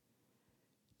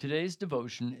Today's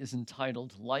devotion is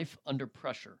entitled Life Under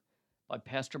Pressure by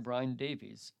Pastor Brian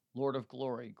Davies, Lord of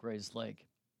Glory, Grays Lake.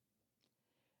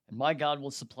 And my God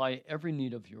will supply every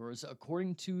need of yours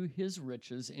according to his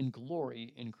riches in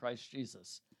glory in Christ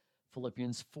Jesus.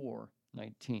 Philippians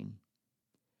 4:19.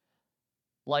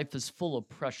 Life is full of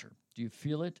pressure. Do you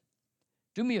feel it?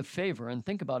 Do me a favor and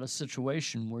think about a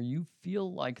situation where you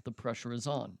feel like the pressure is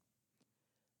on.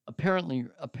 Apparently,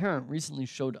 a parent recently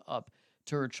showed up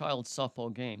to her child's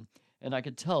softball game, and I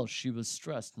could tell she was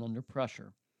stressed and under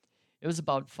pressure. It was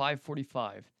about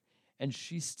 5:45, and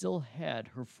she still had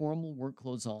her formal work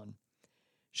clothes on.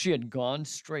 She had gone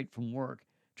straight from work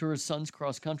to her son's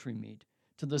cross-country meet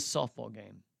to this softball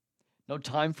game. No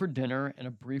time for dinner and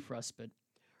a brief respite.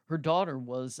 Her daughter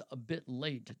was a bit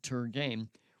late to her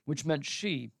game, which meant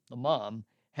she, the mom,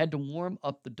 had to warm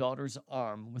up the daughter's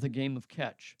arm with a game of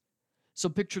catch. So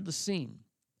picture the scene.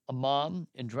 A mom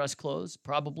in dress clothes,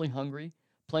 probably hungry,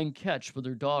 playing catch with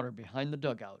her daughter behind the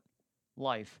dugout.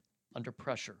 Life under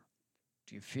pressure.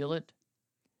 Do you feel it?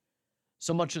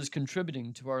 So much is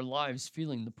contributing to our lives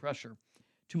feeling the pressure.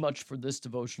 Too much for this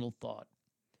devotional thought.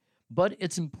 But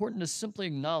it's important to simply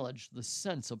acknowledge the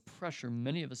sense of pressure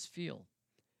many of us feel.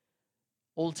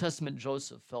 Old Testament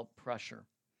Joseph felt pressure.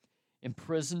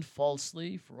 Imprisoned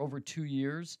falsely for over 2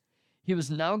 years, he was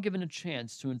now given a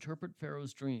chance to interpret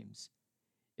Pharaoh's dreams.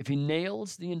 If he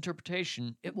nails the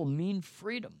interpretation, it will mean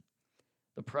freedom.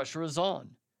 The pressure is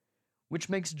on, which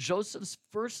makes Joseph's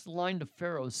first line to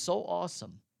Pharaoh so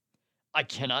awesome. "I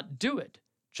cannot do it,"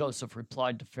 Joseph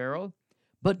replied to Pharaoh,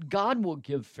 "but God will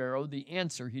give Pharaoh the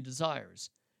answer he desires."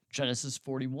 Genesis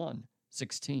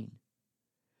 41:16.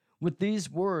 With these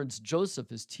words,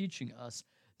 Joseph is teaching us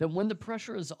that when the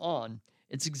pressure is on,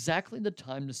 it's exactly the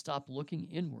time to stop looking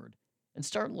inward and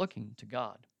start looking to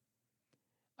God.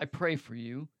 I pray for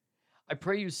you. I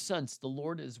pray you sense the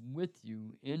Lord is with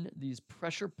you in these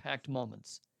pressure-packed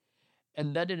moments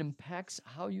and that it impacts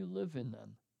how you live in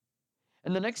them.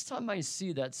 And the next time I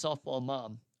see that softball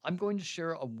mom, I'm going to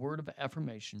share a word of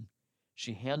affirmation.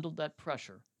 She handled that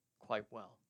pressure quite well.